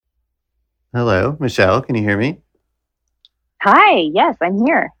Hello, Michelle. Can you hear me? Hi, yes, I'm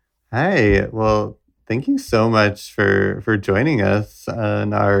here. Hi. Well, thank you so much for joining us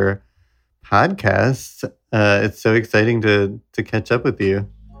on our podcast. It's so exciting to catch up with you.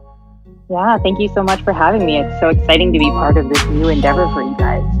 Yeah, thank you so much for having me. It's so exciting to be part of this new endeavor for you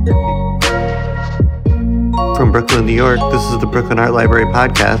guys. From Brooklyn, New York, this is the Brooklyn Art Library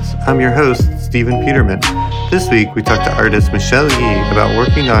podcast. I'm your host, Stephen Peterman. This week, we talked to artist Michelle Yee about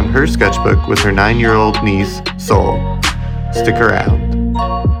working on her sketchbook with her 9-year-old niece, Soul. Stick around.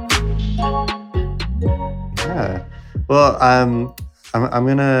 Yeah. Well, I'm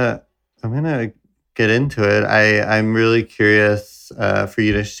gonna get into it. I'm really curious for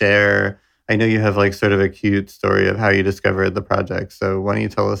you to share. I know you have like sort of a cute story of how you discovered the project. So why don't you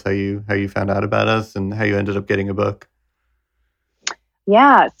tell us how you found out about us and how you ended up getting a book?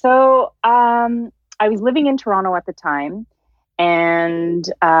 Yeah, so I was living in Toronto at the time, and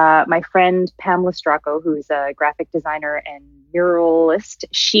my friend Pamela Stracco, who's a graphic designer and muralist,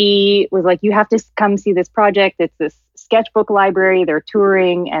 she was like, "You have to come see this project. It's this sketchbook library. They're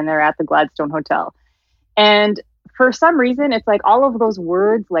touring, and they're at the Gladstone Hotel." And for some reason, it's like all of those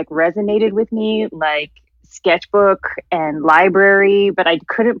words like resonated with me, like sketchbook and library, but I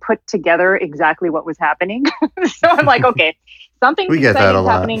couldn't put together exactly what was happening. So I'm like, okay, something We get that exciting a is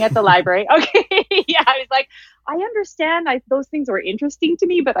lot. happening at the library. Okay. Yeah. I was like, I understand those things were interesting to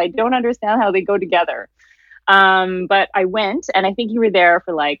me, but I don't understand how they go together. But I went, and I think you were there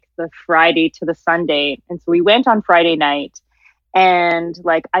for like the Friday to the Sunday. And so we went on Friday night, and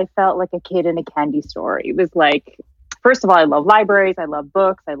like I felt like a kid in a candy store. It was like, first of all, I love libraries, I love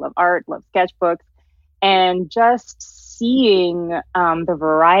books, I love art, love sketchbooks, and just seeing the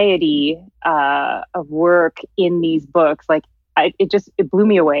variety of work in these books, like it blew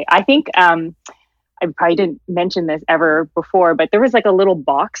me away. I think I probably didn't mention this ever before, but there was like a little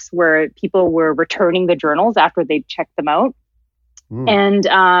box where people were returning the journals after they checked them out, Mm.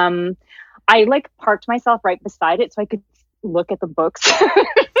 and I like parked myself right beside it so I could look at the books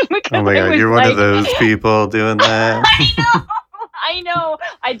Oh because my I God, was you're one of like, those people doing that. I know, I know.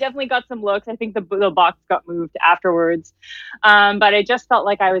 I definitely got some looks. I think the box got moved afterwards, but I just felt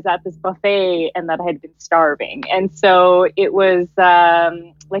like I was at this buffet and that I had been starving, and so it was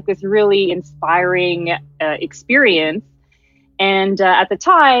like this really inspiring experience. And at the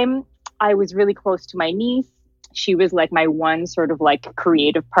time, I was really close to my niece. She was like my one sort of like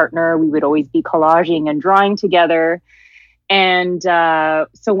creative partner. We would always be collaging and drawing together. And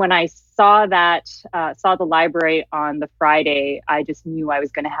so when I saw the library on the Friday, I just knew I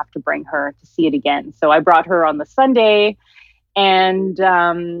was going to have to bring her to see it again. So I brought her on the Sunday, and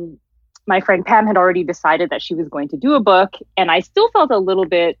my friend Pam had already decided that she was going to do a book, and I still felt a little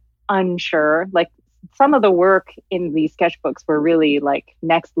bit unsure. Like some of the work in these sketchbooks were really like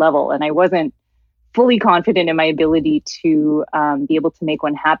next level, and I wasn't fully confident in my ability to be able to make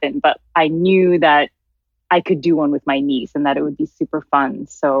one happen. But I knew that I could do one with my niece and that it would be super fun.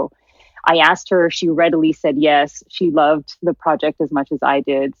 So I asked her, she readily said yes. She loved the project as much as I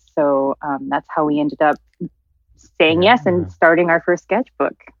did. So that's how we ended up saying yes Yeah. and starting our first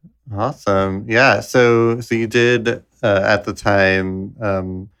sketchbook. Awesome. Yeah. So you did at the time.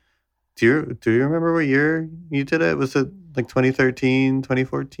 Do you remember what year you did it? Was it like 2013,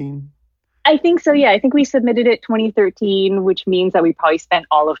 2014? I think so. Yeah, I think we submitted it 2013, which means that we probably spent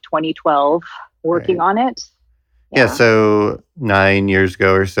all of 2012 working Right. on it. Yeah. Yeah. So 9 years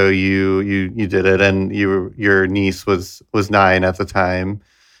ago or so, you did it, and your niece was 9 at the time.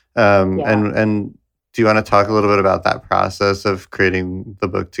 Yeah. And do you want to talk a little bit about that process of creating the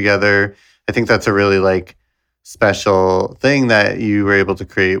book together? I think that's a really like special thing that you were able to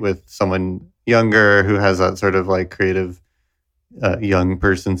create with someone younger who has that sort of like creative young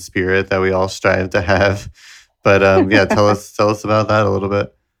person spirit that we all strive to have. But yeah, tell us about that a little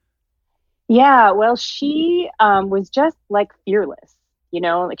bit. Yeah, well, she was just like fearless,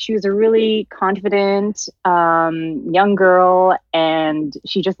 like she was a really confident young girl, and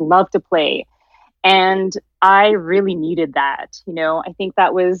she just loved to play. And I really needed that. I think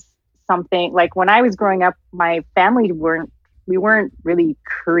that was something like when I was growing up, my family we weren't really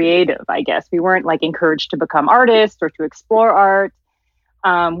creative, I guess. We weren't like encouraged to become artists or to explore art.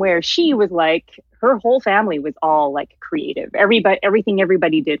 Where she was like, her whole family was all like creative. Everything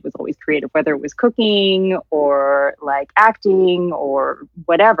everybody did was always creative, whether it was cooking or like acting or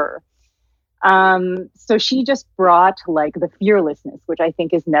whatever. So she just brought like the fearlessness, which I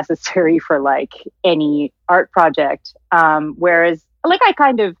think is necessary for like any art project. Whereas like I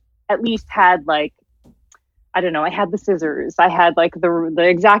kind of at least had like, I don't know, I had the scissors, I had like the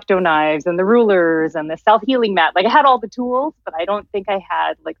X-Acto knives and the rulers and the self-healing mat. Like I had all the tools, but I don't think I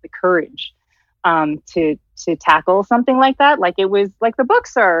had like the courage. to tackle something like that. Like it was like the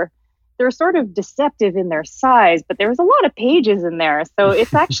books they're sort of deceptive in their size, but there's a lot of pages in there, so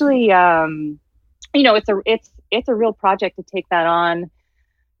it's actually it's a real project to take that on.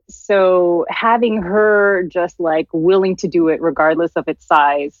 So having her just like willing to do it regardless of its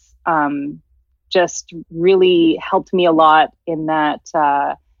size just really helped me a lot in that.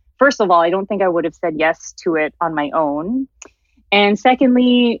 First of all, I don't think I would have said yes to it on my own. And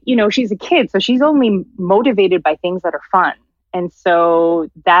secondly, she's a kid, so she's only motivated by things that are fun. And so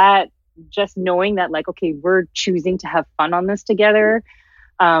that just knowing that like, okay, we're choosing to have fun on this together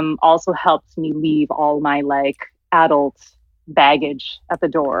also helps me leave all my like adult baggage at the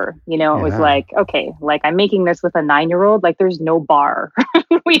door. It was like, okay, like I'm making this with a 9-year-old, like there's no bar.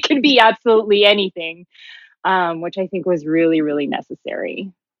 We can be absolutely anything, which I think was really, really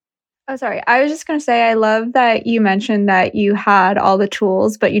necessary. Oh, sorry. I was just going to say, I love that you mentioned that you had all the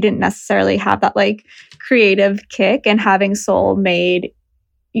tools, but you didn't necessarily have that like creative kick, and having Soul made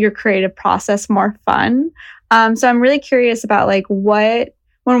your creative process more fun. So I'm really curious about like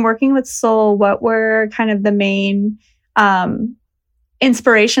when working with Soul, what were kind of the main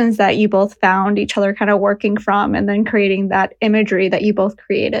inspirations that you both found each other kind of working from, and then creating that imagery that you both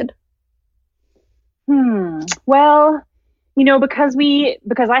created? Well, because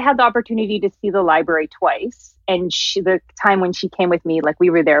I had the opportunity to see the library twice, and the time when she came with me, like we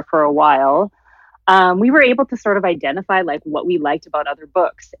were there for a while, we were able to sort of identify like what we liked about other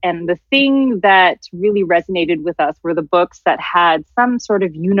books. And the thing that really resonated with us were the books that had some sort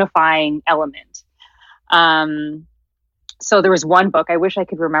of unifying element. So there was one book, I wish I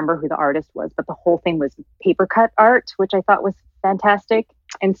could remember who the artist was, but the whole thing was paper cut art, which I thought was fantastic.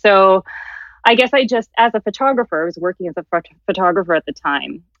 And so I guess as a photographer, I was working as a photographer at the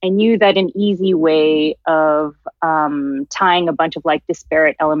time. I knew that an easy way of tying a bunch of like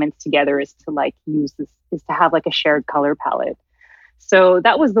disparate elements together is to have like a shared color palette. So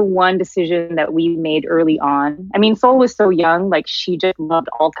that was the one decision that we made early on. I mean, Soul was so young, like she just loved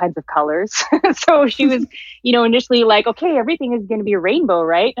all kinds of colors. So she was, initially like, okay, everything is going to be a rainbow,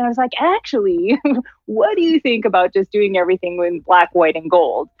 right? And I was like, actually, what do you think about just doing everything in black, white, and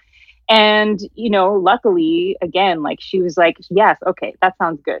gold? And, luckily, again, like she was like, yes, okay, that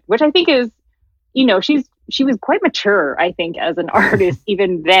sounds good. Which I think is, she was quite mature, I think, as an artist,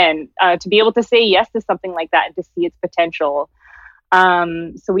 even then, to be able to say yes to something like that and to see its potential.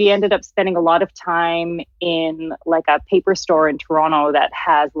 So we ended up spending a lot of time in like a paper store in Toronto that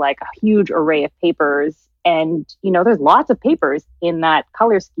has like a huge array of papers. And, there's lots of papers in that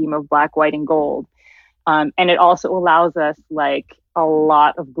color scheme of black, white, and gold. And it also allows us like a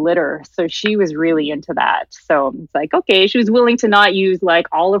lot of glitter. So she was really into that. So it's like, okay, she was willing to not use like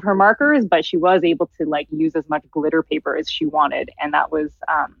all of her markers, but she was able to like use as much glitter paper as she wanted. And that was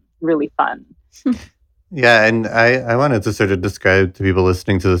really fun. Yeah, and I wanted to sort of describe to people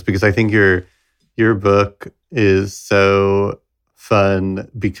listening to this, because I think your book is so fun,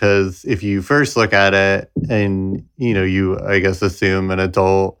 because if you first look at it and, you, I guess, assume an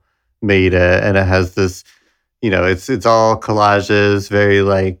adult made it, and it has this, it's all collages, very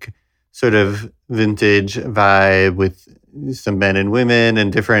like sort of vintage vibe with some men and women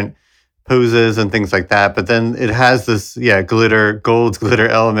and different poses and things like that. But then it has this, gold glitter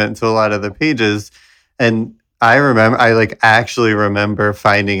element to a lot of the pages. And I actually remember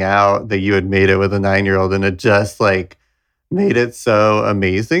finding out that you had made it with a 9-year-old, and it just like made it so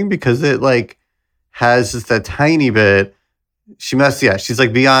amazing, because it like has just a tiny bit. She's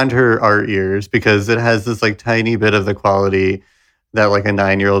like beyond her art years, because it has this like tiny bit of the quality that like a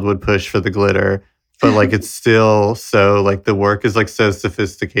 9-year-old would push for the glitter. But like it's still so like the work is like so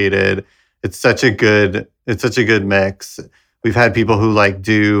sophisticated. It's such a good mix. We've had people who like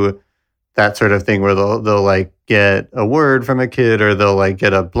do that sort of thing where they'll like get a word from a kid, or they'll like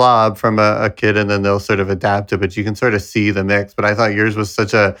get a blob from a kid, and then they'll sort of adapt it, but you can sort of see the mix. But I thought yours was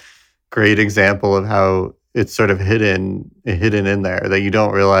such a great example of how it's sort of hidden in there, that you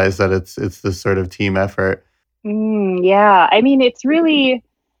don't realize that it's this sort of team effort. Yeah. I mean, it's really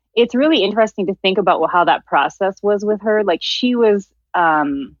interesting to think about how that process was with her. Like she was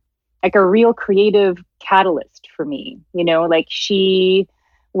like a real creative catalyst for me, like she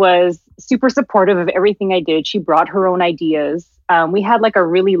was super supportive of everything I did. She brought her own ideas. We had like a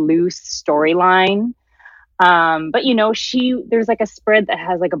really loose storyline. But there's like a spread that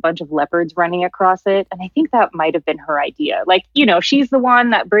has like a bunch of leopards running across it. And I think that might have been her idea. Like, she's the one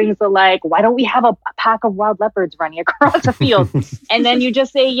that brings the like, why don't we have a pack of wild leopards running across a field? And then you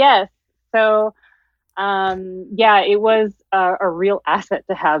just say yes. So, it was a real asset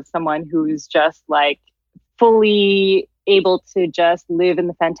to have someone who's just like fully able to just live in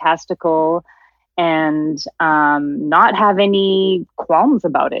the fantastical and not have any qualms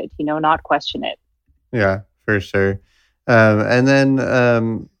about it, not question it. Yeah, for sure. And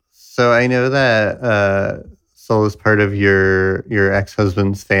then, so I know that Soul is part of your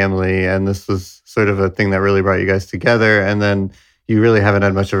ex-husband's family, and this was sort of a thing that really brought you guys together. And then you really haven't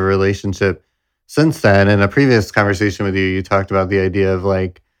had much of a relationship since then. In a previous conversation with you, you talked about the idea of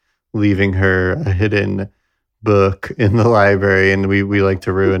like leaving her a hidden book in the library, and we like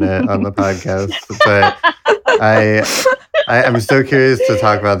to ruin it on the podcast. But I'm so curious to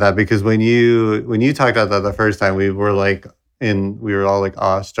talk about that, because when you talked about that the first time, we were all like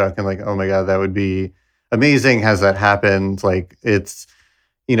awestruck and like, oh my God, that would be amazing. Has that happened? Like, it's,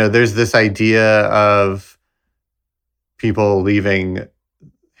 there's this idea of people leaving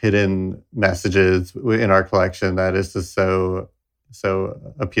hidden messages in our collection that is just so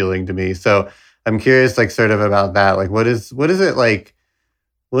appealing to me. So I'm curious, like, sort of about that. Like, what is it like?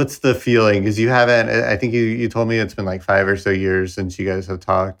 What's the feeling? Because you haven't, I think you told me it's been like 5 or so years since you guys have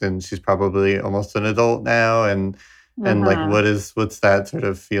talked, and she's probably almost an adult now. And like, what's that sort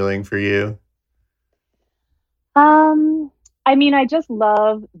of feeling for you? I mean, I just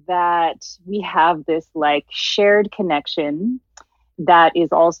love that we have this like shared connection that is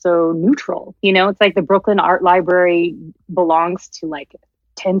also neutral. It's like the Brooklyn Art Library belongs to like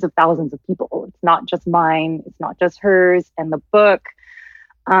tens of thousands of people. It's not just mine. It's not just hers. And the book,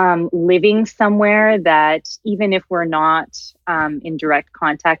 living somewhere that even if we're not in direct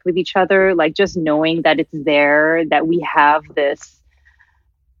contact with each other, like just knowing that it's there, that we have this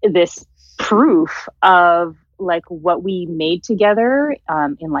proof of like what we made together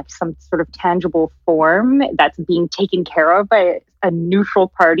in like some sort of tangible form that's being taken care of by a neutral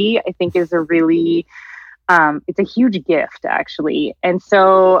party, I think is a really it's a huge gift, actually. And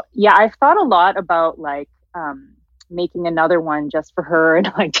so, yeah, I've thought a lot about like making another one just for her,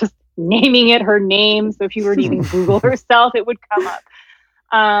 and like just naming it her name. So if you were to even Google herself, it would come up.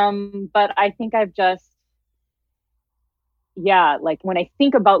 But I think I've just, yeah, like when I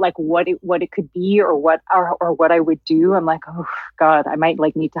think about like what it could be or what I would do, I'm like, oh God, I might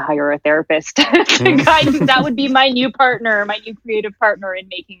like need to hire a therapist to guide me. That would be my new partner, my new creative partner in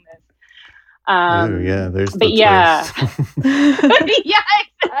making this. Oh yeah, there's the yeah. twist. Yeah,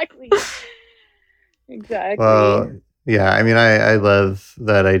 exactly. Well, yeah, I mean, I love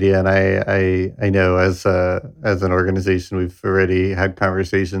that idea, and I know as an organization, we've already had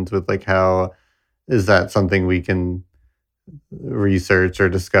conversations with like, how is that something we can research or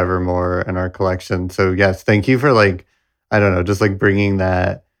discover more in our collection. So yes, thank you for like, I don't know, just like bringing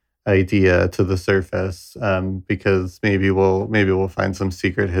that idea to the surface, because maybe we'll find some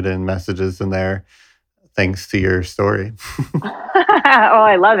secret hidden messages in there thanks to your story. Oh,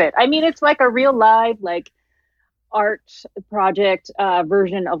 I love it. I mean, it's like a real live like art project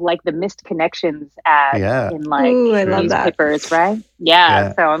version of like the Missed Connections ad in like newspapers, right?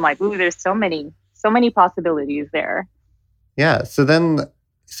 Yeah. So I'm like, ooh, there's so many possibilities there. Yeah. So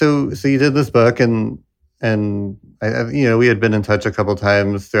you did this book, and we had been in touch a couple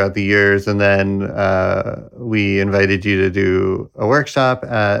times throughout the years, and then we invited you to do a workshop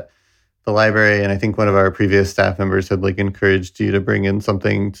at the library, and I think one of our previous staff members had like encouraged you to bring in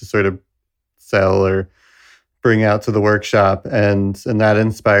something to sort of sell or bring out to the workshop, and that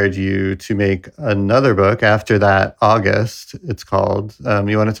inspired you to make another book after that, August, it's called.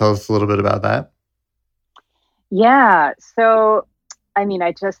 You want to tell us a little bit about that? Yeah. So, I mean,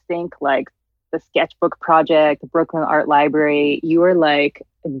 I just think like the sketchbook project, the Brooklyn Art Library, you are like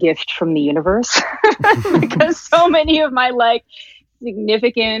a gift from the universe because so many of my like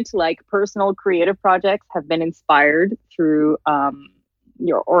significant like personal creative projects have been inspired through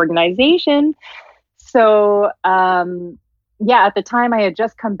your organization. So at the time I had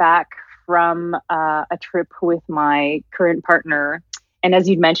just come back from a trip with my current partner, and as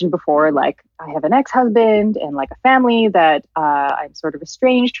you'd mentioned before, like I have an ex-husband and like a family that I'm sort of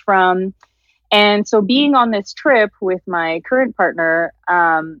estranged from. And so being on this trip with my current partner,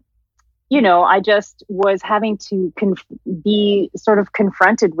 I just was having to be sort of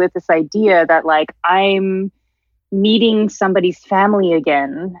confronted with this idea that like I'm meeting somebody's family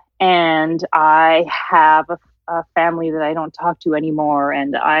again, and I have a family that I don't talk to anymore,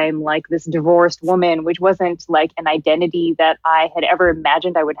 and I'm like this divorced woman, which wasn't like an identity that I had ever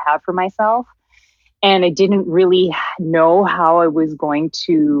imagined I would have for myself. And I didn't really know how I was going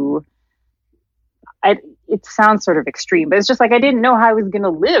to, it sounds sort of extreme, but it's just like I didn't know how I was going to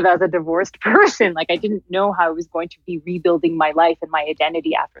live as a divorced person. Like I didn't know how I was going to be rebuilding my life and my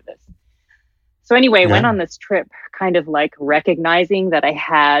identity after this. So anyway, I went on this trip kind of like recognizing that I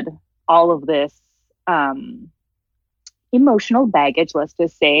had all of this emotional baggage, let's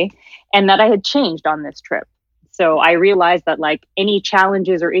just say, and that I had changed on this trip. So I realized that like any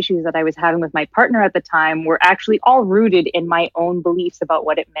challenges or issues that I was having with my partner at the time were actually all rooted in my own beliefs about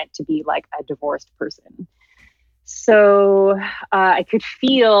what it meant to be like a divorced person. So I could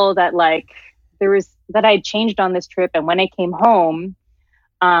feel that like that I had changed on this trip. And when I came home,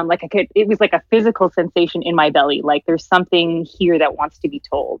 it was like a physical sensation in my belly. Like there's something here that wants to be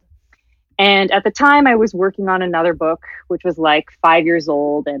told. And at the time I was working on another book, which was like 5 years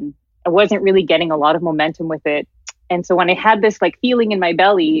old, and I wasn't really getting a lot of momentum with it. And so when I had this like feeling in my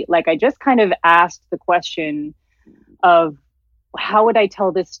belly, like I just kind of asked the question of how would I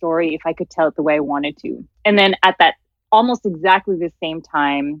tell this story if I could tell it the way I wanted to? And then at that almost exactly the same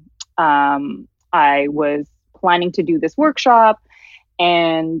time, I was planning to do this workshop,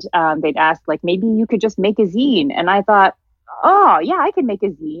 and they'd asked like, maybe you could just make a zine. And I thought, oh yeah, I could make a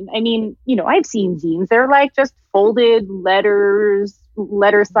zine. I mean, I've seen zines. They're like just folded letter-sized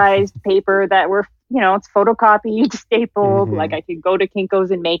paper that were, it's photocopied, stapled. Mm-hmm. Like I could go to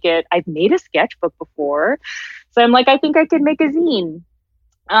Kinko's and make it. I've made a sketchbook before. So I'm like, I think I could make a zine.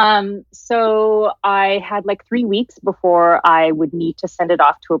 So I had like 3 weeks before I would need to send it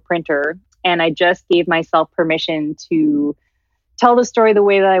off to a printer. And I just gave myself permission to tell the story the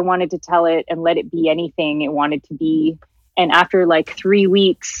way that I wanted to tell it and let it be anything it wanted to be. And after like 3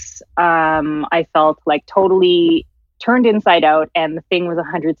 weeks, I felt like totally turned inside out, and the thing was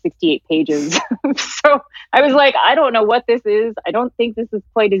 168 pages. So I was like, I don't know what this is. I don't think this is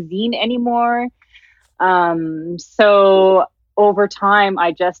quite a zine anymore. So over time,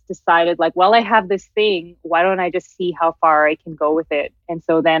 I just decided like, well, I have this thing. Why don't I just see how far I can go with it? And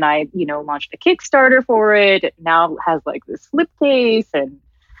so then I, launched a Kickstarter for it. It now has like this slipcase, and,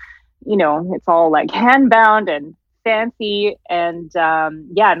 it's all like hand bound and fancy. And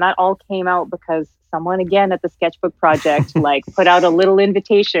and that all came out because someone again at the Sketchbook Project like put out a little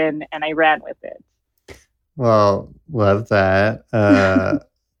invitation, and I ran with it. Well, love that.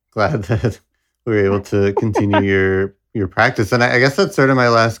 Glad that we were able to continue your practice. And I guess that's sort of my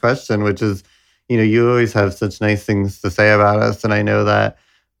last question, which is, you always have such nice things to say about us. And I know that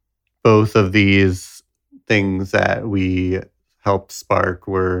both of these things that we helped spark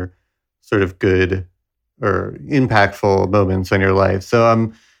were sort of good or impactful moments in your life. So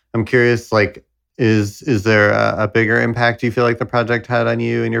I'm curious, like, is there a bigger impact you feel like the project had on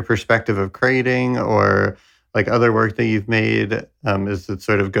you and your perspective of creating, or like other work that you've made? Is it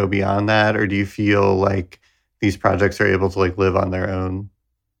sort of go beyond that, or do you feel like these projects are able to like live on their own?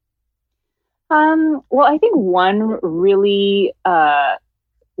 Well, I think one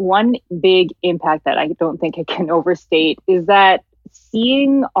big impact that I don't think I can overstate is that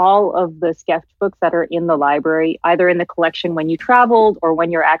seeing all of the sketchbooks that are in the library, either in the collection when you traveled or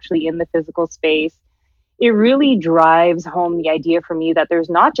when you're actually in the physical space, it really drives home the idea for me that there's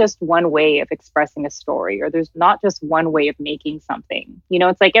not just one way of expressing a story, or there's not just one way of making something.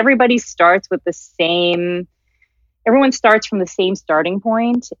 It's like everyone starts from the same starting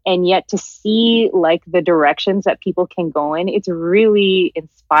point, and yet to see like the directions that people can go in, it's really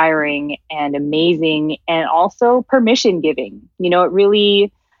inspiring and amazing, and also permission giving. It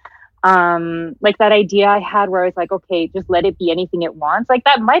really, like that idea I had where I was like, okay, just let it be anything it wants. Like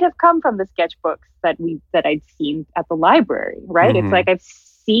that might have come from the sketchbooks that I'd seen at the library, right? Mm-hmm. It's like I've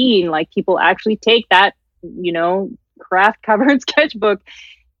seen like people actually take that, craft covered sketchbook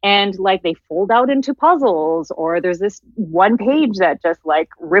and like they fold out into puzzles, or there's this one page that just like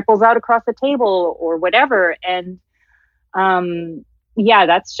ripples out across the table or whatever. And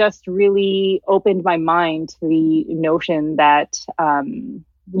that's just really opened my mind to the notion that,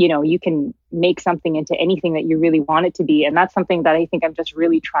 you can make something into anything that you really want it to be. And that's something that I think I'm just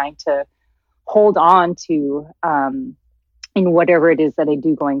really trying to hold on to in whatever it is that I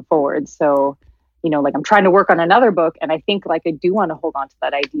do going forward. So, like I'm trying to work on another book, and I think like I do want to hold on to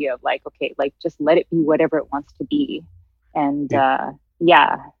that idea of like, okay, like just let it be whatever it wants to be. And Yeah.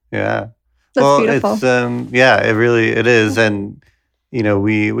 That's It's beautiful. it is. And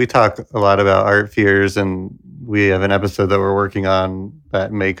we talk a lot about art fears, and we have an episode that we're working on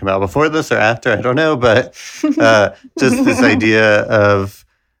that may come out before this or after, I don't know, but just this idea of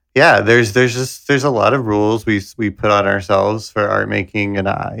there's a lot of rules we put on ourselves for art making. And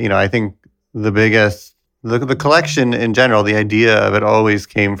I think the collection in general, the idea of it always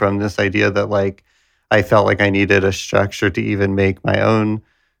came from this idea that like I felt like I needed a structure to even make my own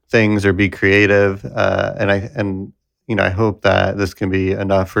things or be creative, and I hope that this can be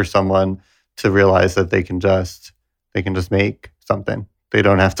enough for someone to realize that they can just make something. They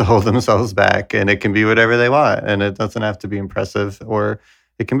don't have to hold themselves back, and it can be whatever they want, and it doesn't have to be impressive, or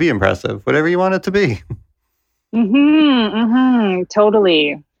it can be impressive, whatever you want it to be.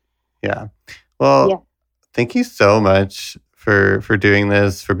 Totally. Yeah. Well, Yeah. thank you so much for doing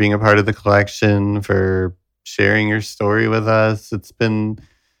this, for being a part of the collection, for sharing your story with us. It's been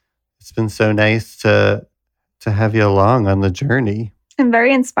so nice to have you along on the journey. And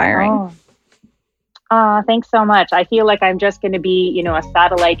very inspiring. Thanks so much. I feel like I'm just going to be, a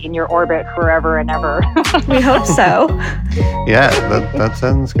satellite in your orbit forever and ever. We hope so. Yeah, that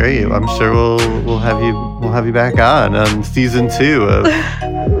sounds great. I'm sure we'll have you back on season 2 of.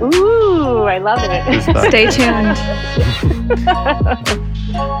 Ooh, I love it. Stay tuned.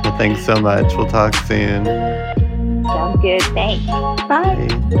 Well, thanks so much. We'll talk soon. Sounds good. Thanks. Bye.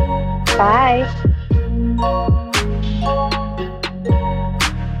 Bye.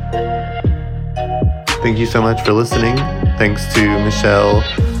 Thank you so much for listening. Thanks to Michelle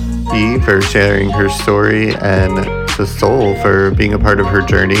E. for sharing her story, and to Soul for being a part of her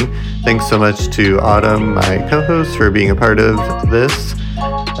journey. Thanks so much to Autumn, my co-host, for being a part of this.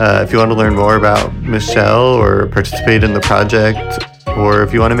 If you want to learn more about Michelle or participate in the project, or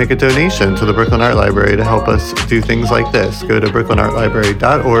if you want to make a donation to the Brooklyn Art Library to help us do things like this, go to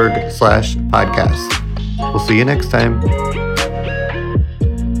brooklynartlibrary.org/podcast. We'll see you next time.